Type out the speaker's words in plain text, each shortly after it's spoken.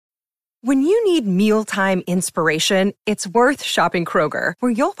When you need mealtime inspiration, it's worth shopping Kroger,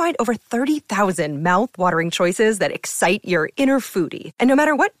 where you'll find over 30,000 mouth-watering choices that excite your inner foodie. And no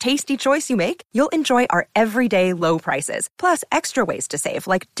matter what tasty choice you make, you'll enjoy our everyday low prices, plus extra ways to save,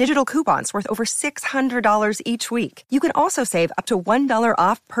 like digital coupons worth over $600 each week. You can also save up to $1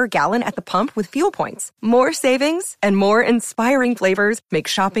 off per gallon at the pump with fuel points. More savings and more inspiring flavors make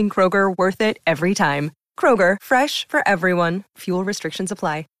shopping Kroger worth it every time. Kroger, fresh for everyone. Fuel restrictions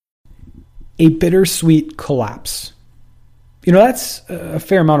apply. A bittersweet collapse. That's a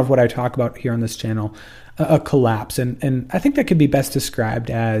fair amount of what I talk about here on this channel, a collapse. And I think that could be best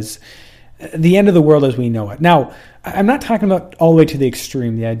described as the end of the world as we know it. Now, I'm not talking about all the way to the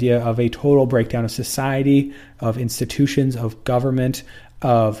extreme, the idea of a total breakdown of society, of institutions, of government,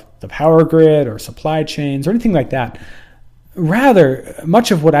 of the power grid or supply chains or anything like that. Rather, much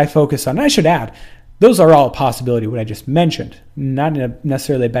of what I focus on, and I should add, those are all a possibility, what I just mentioned. Not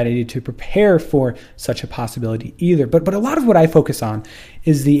necessarily a bad idea to prepare for such a possibility either. But a lot of what I focus on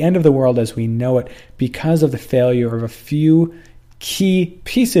is the end of the world as we know it because of the failure of a few key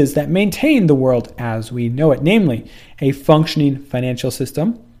pieces that maintain the world as we know it, namely a functioning financial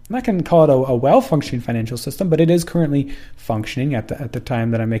system. I'm not going to call it a well-functioning financial system, but it is currently functioning at the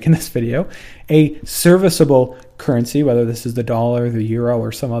time that I'm making this video. A serviceable currency, whether this is the dollar, the euro,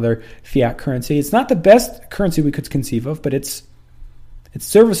 or some other fiat currency. It's not the best currency we could conceive of, but it's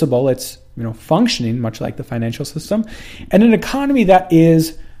serviceable. It's functioning much like the financial system, and an economy that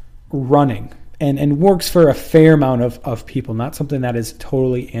is running and works for a fair amount of people, not something that is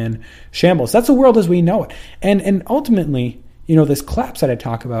totally in shambles. That's the world as we know it, and ultimately, this collapse that I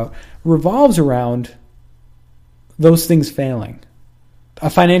talk about revolves around those things failing. A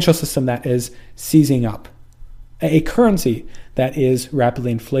financial system that is seizing up. A currency that is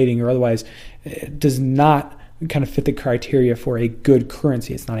rapidly inflating or otherwise does not kind of fit the criteria for a good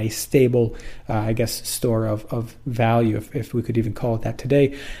currency. It's not a stable, store of value, if we could even call it that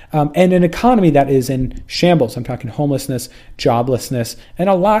today. And an economy that is in shambles. I'm talking homelessness, joblessness, and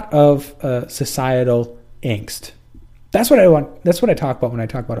a lot of societal angst. That's what I talk about when I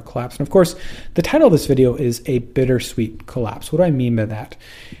talk about a collapse. And of course, the title of this video is A Bittersweet Collapse. What do I mean by that?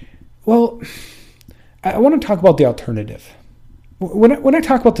 Well, I want to talk about the alternative. When I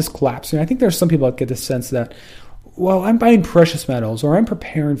talk about this collapse, I think there's some people that get the sense that, well, I'm buying precious metals or I'm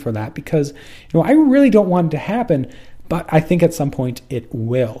preparing for that because, I really don't want it to happen, but I think at some point it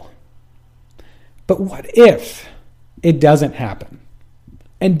will. But what if it doesn't happen?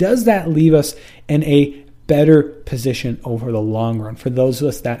 And does that leave us in a better position over the long run for those of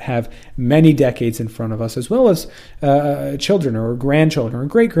us that have many decades in front of us, as well as children or grandchildren or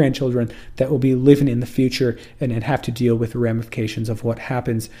great-grandchildren that will be living in the future and have to deal with the ramifications of what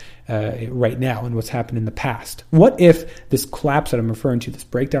happens right now and what's happened in the past? What if this collapse that I'm referring to, this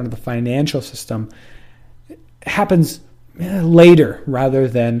breakdown of the financial system, happens later rather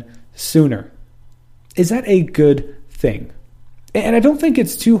than sooner? Is that a good thing? And I don't think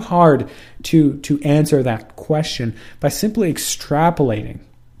it's too hard to answer that question by simply extrapolating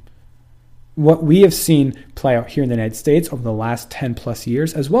what we have seen play out here in the United States over the last 10 plus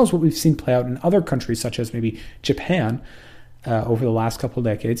years, as well as what we've seen play out in other countries such as maybe Japan over the last couple of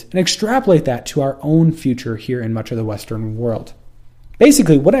decades, and extrapolate that to our own future here in much of the Western world.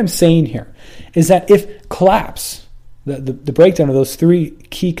 Basically, what I'm saying here is that if collapse, the breakdown of those three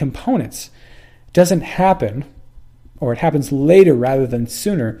key components, doesn't happen, or it happens later rather than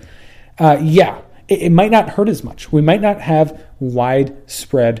sooner, it might not hurt as much. We might not have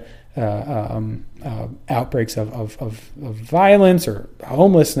widespread outbreaks of violence or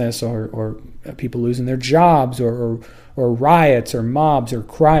homelessness or people losing their jobs or riots or mobs or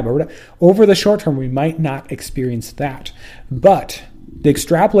crime or whatever. Over the short term, we might not experience that. But the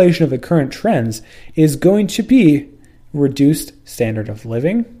extrapolation of the current trends is going to be reduced standard of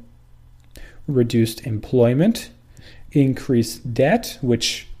living, reduced employment, increased debt,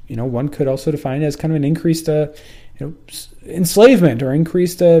 which one could also define as kind of an increased enslavement or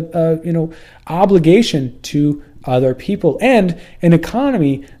increased obligation to other people, and an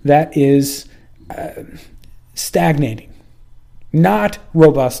economy that is stagnating, not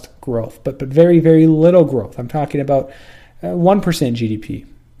robust growth, but very, very little growth. I'm talking about 1% GDP,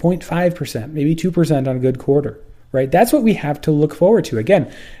 0.5%, maybe 2% on a good quarter. Right? That's what we have to look forward to.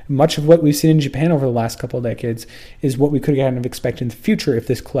 Again, much of what we've seen in Japan over the last couple of decades is what we could kind of expect in the future if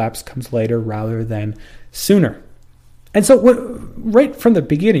this collapse comes later rather than sooner. And so right from the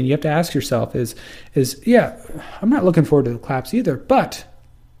beginning, you have to ask yourself is, I'm not looking forward to the collapse either, but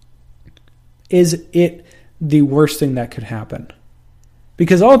is it the worst thing that could happen?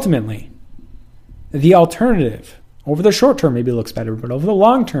 Because ultimately, the alternative, over the short term maybe looks better, but over the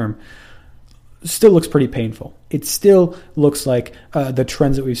long term, still looks pretty painful. It still looks like the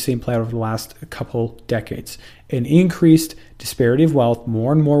trends that we've seen play out over the last couple decades. An increased disparity of wealth,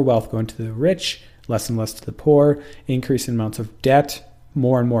 more and more wealth going to the rich, less and less to the poor, increase in amounts of debt,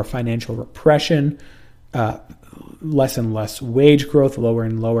 more and more financial repression, less and less wage growth, lower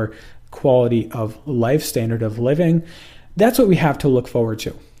and lower quality of life, standard of living. That's what we have to look forward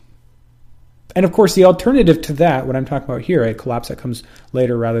to. And of course, the alternative to that, what I'm talking about here, a collapse that comes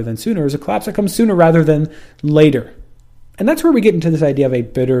later rather than sooner, is a collapse that comes sooner rather than later. And that's where we get into this idea of a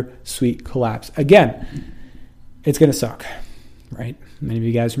bittersweet collapse. Again, it's going to suck, right? Many of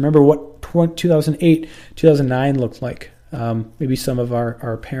you guys remember what 2008, 2009 looked like. Maybe some of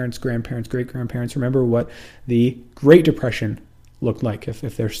our parents, grandparents, great-grandparents remember what the Great Depression looked like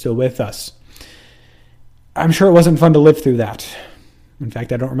if they're still with us. I'm sure it wasn't fun to live through that. In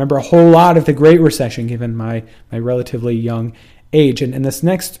fact, I don't remember a whole lot of the Great Recession given my relatively young age. And this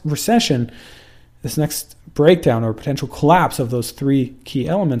next recession, this next breakdown or potential collapse of those three key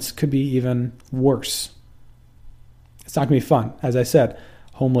elements could be even worse. It's not going to be fun. As I said,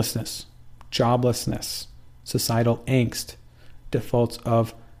 homelessness, joblessness, societal angst, defaults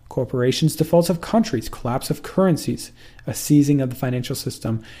of corporations, defaults of countries, collapse of currencies, a seizing of the financial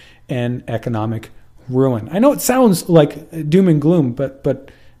system, and economic ruin. I know it sounds like doom and gloom,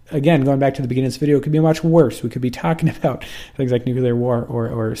 but again, going back to the beginning of this video, it could be much worse. We could be talking about things like nuclear war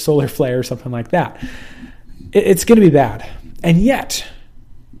or solar flare or something like that. It's going to be bad. And yet,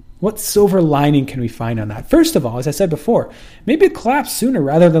 what silver lining can we find on that? First of all, as I said before, maybe a collapse sooner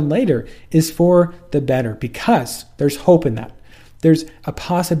rather than later is for the better because there's hope in that. There's a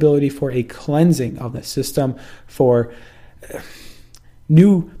possibility for a cleansing of the system, for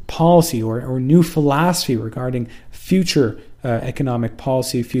new policy or new philosophy regarding future economic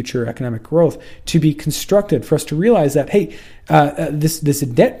policy, future economic growth to be constructed for us to realize that, hey, this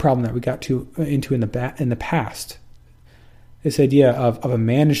debt problem that we got into in the past, this idea of a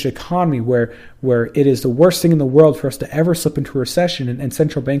managed economy where it is the worst thing in the world for us to ever slip into a recession, and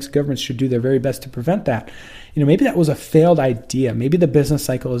central banks, governments should do their very best to prevent that. Maybe that was a failed idea. Maybe the business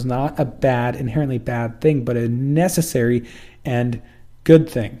cycle is not a inherently bad thing, but a necessary and good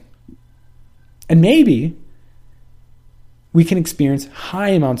thing. And maybe we can experience high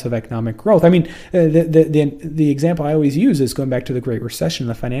amounts of economic growth. I mean, the example I always use is going back to the Great Recession,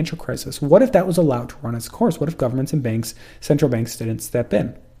 the financial crisis. What if that was allowed to run its course? What if governments and banks, central banks, didn't step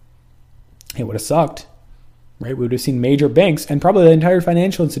in? It would have sucked, right? We would have seen major banks and probably the entire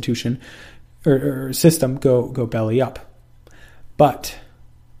financial institution or system go belly up. But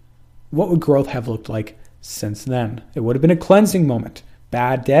what would growth have looked like since then? It would have been a cleansing moment.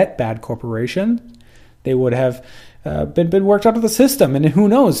 Bad debt, bad corporation, they would have been worked out of the system. And who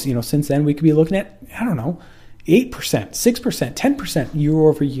knows, since then we could be looking at, 8%, 6%, 10% year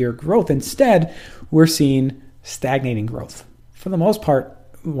over year growth. Instead, we're seeing stagnating growth. For the most part,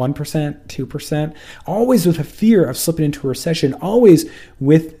 1%, 2%, always with a fear of slipping into a recession, always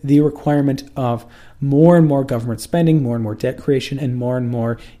with the requirement of more and more government spending, more and more debt creation, and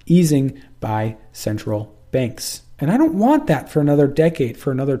more easing by central banks. And I don't want that for another decade,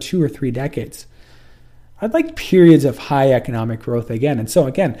 for another 2 or 3 decades. I'd like periods of high economic growth again. And so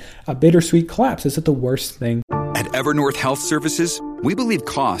again, a bittersweet collapse isn't the worst thing. At Evernorth Health Services, we believe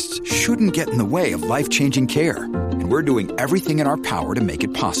costs shouldn't get in the way of life-changing care. And we're doing everything in our power to make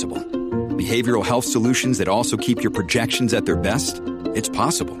it possible. Behavioral health solutions that also keep your projections at their best? It's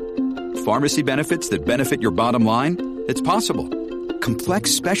possible. Pharmacy benefits that benefit your bottom line? It's possible.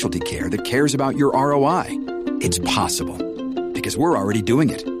 Complex specialty care that cares about your ROI? It's possible. Because we're already doing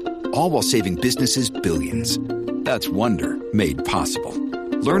it. All while saving businesses billions. That's Wonder made possible.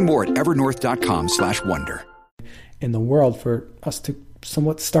 Learn more at evernorth.com/wonder. In the world for us to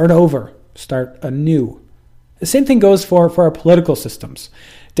somewhat start over, start anew. The same thing goes for our political systems.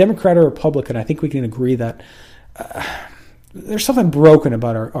 Democrat or Republican, I think we can agree that there's something broken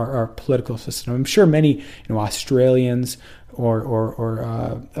about our political system. I'm sure many Australians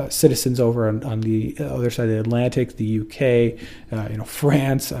or citizens over on the other side of the Atlantic, the UK,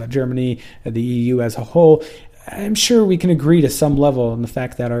 France, Germany, the EU as a whole, I'm sure we can agree to some level on the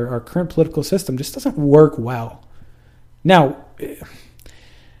fact that our current political system just doesn't work well. Now,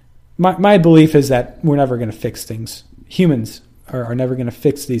 my belief is that we're never going to fix things. Humans are never going to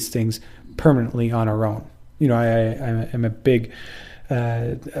fix these things permanently on our own. I'm a big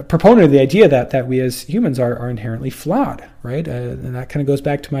proponent of the idea that we as humans are inherently flawed, right? And that kind of goes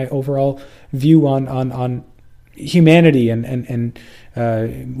back to my overall view on humanity and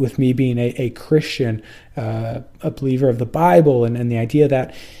with me being a Christian, a believer of the Bible, and the idea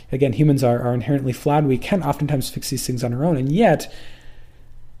that, again, humans are inherently flawed. We can oftentimes fix these things on our own, and yet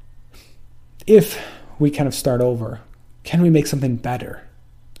if we kind of start over, can we make something better?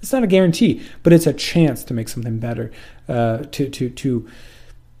 It's not a guarantee, but it's a chance to make something better, to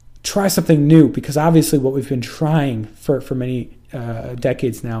try something new, because obviously what we've been trying for many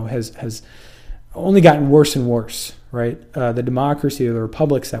decades now has only gotten worse and worse, right? The democracy or the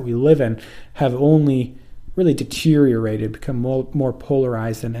republics that we live in have only really deteriorated, become more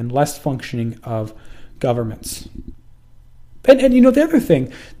polarized and less functioning of governments. And the other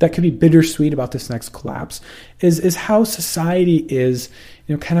thing that could be bittersweet about this next collapse is how society is,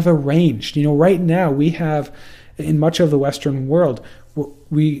 kind of arranged. Right now we have, in much of the Western world, what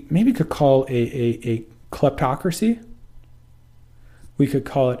we maybe could call a kleptocracy. We could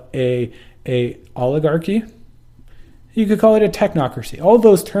call it a oligarchy. You could call it a technocracy. All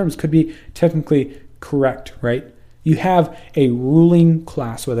those terms could be technically correct, right? You have a ruling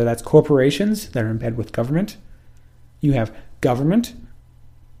class, whether that's corporations that are in bed with government. You have government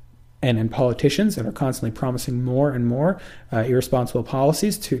and politicians that are constantly promising more and more irresponsible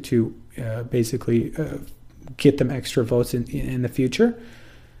policies to basically get them extra votes in the future.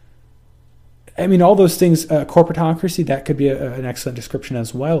 I mean, all those things, corporatocracy, that could be an excellent description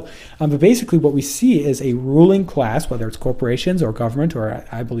as well. But basically what we see is a ruling class, whether it's corporations or government, or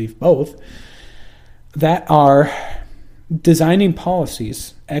I believe both, that are designing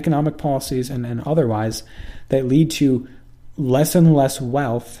policies, economic policies and otherwise, that lead to less and less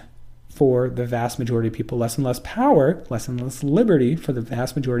wealth for the vast majority of people, less and less power, less and less liberty for the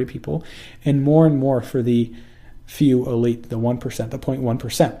vast majority of people, and more for the few elite, the 1%, the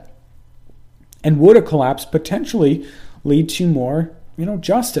 0.1%. And would a collapse potentially lead to more,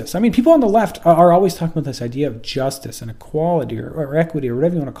 justice? I mean, people on the left are always talking about this idea of justice and equality or equity or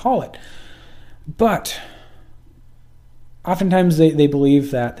whatever you want to call it. But oftentimes they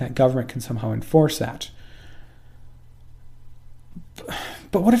believe that government can somehow enforce that.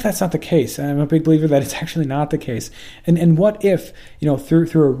 But what if that's not the case? And I'm a big believer that it's actually not the case. And what if,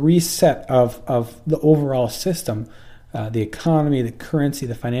 through a reset of the overall system, the economy, the currency,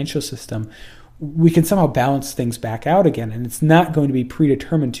 the financial system, we can somehow balance things back out again, and it's not going to be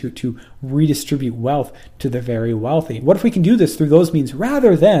predetermined to redistribute wealth to the very wealthy. What if we can do this through those means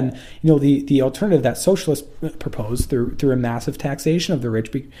rather than, the alternative that socialists propose through a massive taxation of the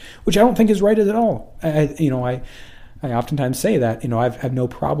rich, which I don't think is right at all. I oftentimes say that, I have no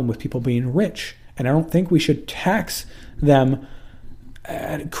problem with people being rich, and I don't think we should tax them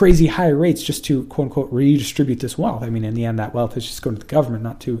at crazy high rates just to, quote unquote, redistribute this wealth. I mean, in the end, that wealth is just going to the government,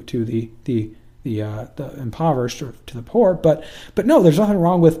 not to the impoverished or to the poor. But no, there's nothing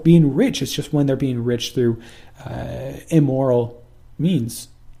wrong with being rich. It's just when they're being rich through immoral means,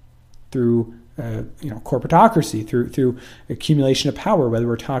 through corporatocracy, through accumulation of power, whether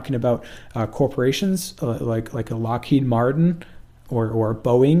we're talking about corporations like a Lockheed Martin or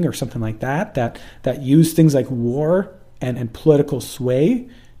Boeing or something like that use things like war and political sway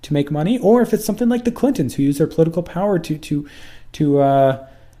to make money, or if it's something like the Clintons who use their political power to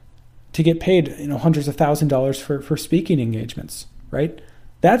get paid hundreds of $1,000s for speaking engagements, right?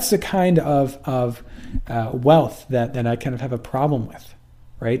 That's the kind of wealth that I kind of have a problem with,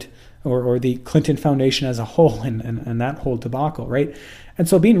 right? Or the Clinton Foundation as a whole and that whole debacle, right? And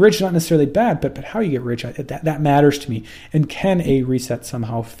so being rich is not necessarily bad, but how you get rich, that matters to me. And can a reset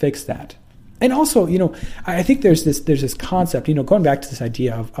somehow fix that? And also, I think there's this concept, going back to this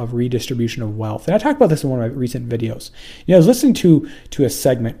idea of redistribution of wealth. And I talked about this in one of my recent videos. I was listening to a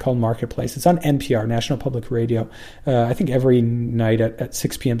segment called Marketplace. It's on NPR, National Public Radio, I think every night at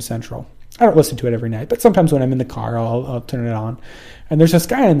 6 p.m. Central. I don't listen to it every night, but sometimes when I'm in the car, I'll turn it on. And there's this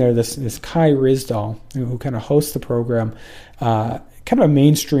guy in there, this Kai Ryssdal, who kind of hosts the program, kind of a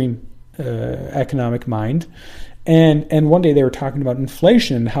mainstream economic mind. And one day they were talking about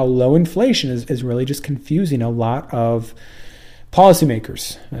inflation and how low inflation is really just confusing a lot of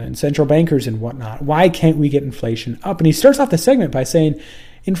policymakers and central bankers and whatnot. Why can't we get inflation up? And he starts off the segment by saying,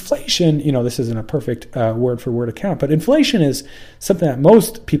 inflation, this isn't a perfect word-for-word account, but inflation is something that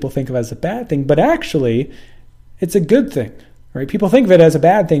most people think of as a bad thing, but actually it's a good thing, right? People think of it as a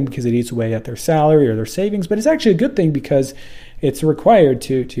bad thing because it eats away at their salary or their savings, but it's actually a good thing because it's required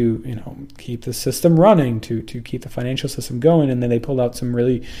to keep the system running, to keep the financial system going. And then they pulled out him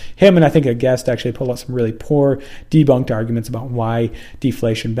and I think a guest actually pulled out some really poor debunked arguments about why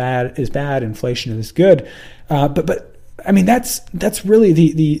deflation is bad, inflation is good. But I mean, that's really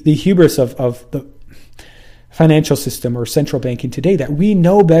the hubris of the financial system or central banking today, that we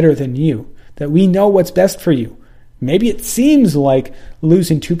know better than you, that we know what's best for you. Maybe it seems like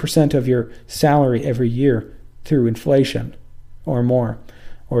losing 2% of your salary every year through inflation or more,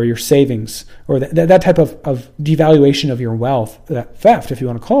 or your savings, or that type of devaluation of your wealth, that theft, if you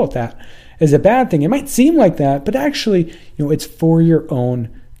want to call it that. is a bad thing. It might seem like that, but actually, it's for your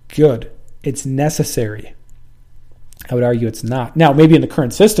own good. It's necessary. I would argue it's not. Now, maybe in the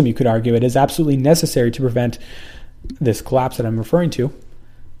current system, you could argue it is absolutely necessary to prevent this collapse that I'm referring to.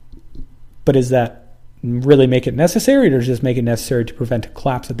 But does that really make it necessary, or does it just make it necessary to prevent a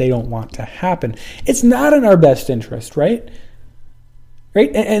collapse that they don't want to happen? It's not in our best interest, right?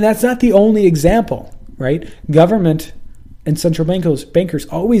 Right? And that's not the only example, right? Government and central bankers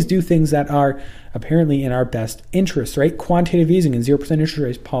always do things that are apparently in our best interest, right? Quantitative easing and 0% interest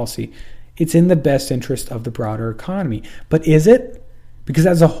rate policy. It's in the best interest of the broader economy. But is it? Because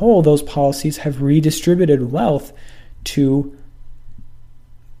as a whole, those policies have redistributed wealth to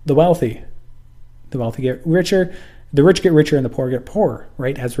the wealthy. The wealthy get richer, the rich get richer, and the poor get poorer,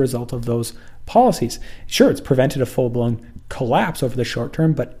 right? As a result of those policies. Sure, it's prevented a full-blown collapse over the short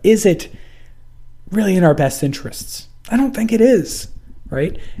term, but is it really in our best interests? I don't think it is,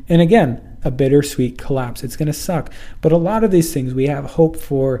 right? And again, a bittersweet collapse. It's going to suck. But a lot of these things, we have hope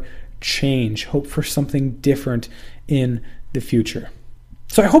for change, hope for something different in the future.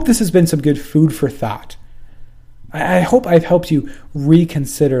 So I hope this has been some good food for thought. I hope I've helped you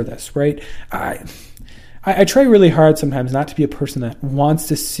reconsider this, right? I try really hard sometimes not to be a person that wants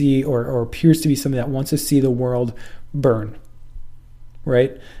to see or appears to be somebody that wants to see the world burn,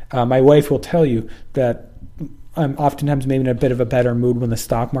 right? My wife will tell you that I'm oftentimes maybe in a bit of a better mood when the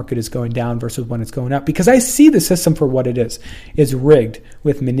stock market is going down versus when it's going up, because I see the system for what it is. It's rigged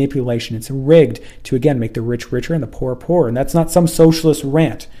with manipulation. It's rigged to, again, make the rich richer and the poor poorer. And that's not some socialist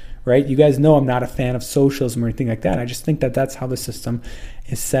rant, right? You guys know I'm not a fan of socialism or anything like that. I just think that that's how the system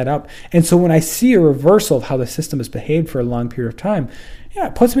is set up. And so when I see a reversal of how the system has behaved for a long period of time, yeah,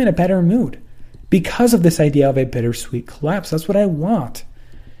 it puts me in a better mood because of this idea of a bittersweet collapse. That's what I want.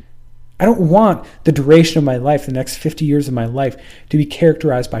 I don't want the duration of my life, the next 50 years of my life, to be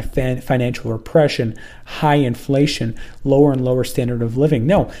characterized by financial repression, high inflation, lower and lower standard of living.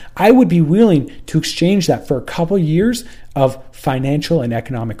 No, I would be willing to exchange that for a couple years of financial and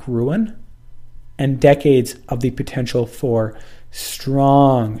economic ruin and decades of the potential for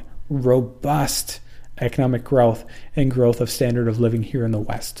strong, robust economic growth and growth of standard of living here in the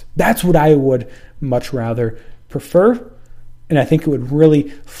West. That's what I would much rather prefer. And I think it would really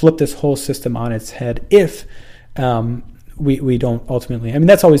flip this whole system on its head if we don't ultimately. I mean,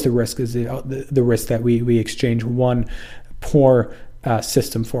 that's always the risk, is the risk that we exchange one poor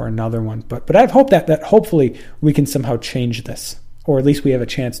system for another one. But I hope that hopefully we can somehow change this, or at least we have a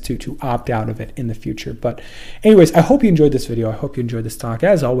chance to opt out of it in the future. But anyways, I hope you enjoyed this video. I hope you enjoyed this talk.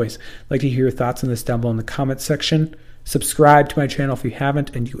 As always, I'd like to hear your thoughts on this down below in the comment section. Subscribe to my channel if you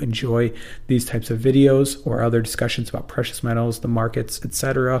haven't and you enjoy these types of videos or other discussions about precious metals, the markets,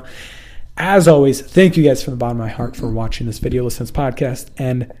 etc. As always, thank you guys from the bottom of my heart for watching this video, listening to this podcast,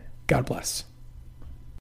 and God bless.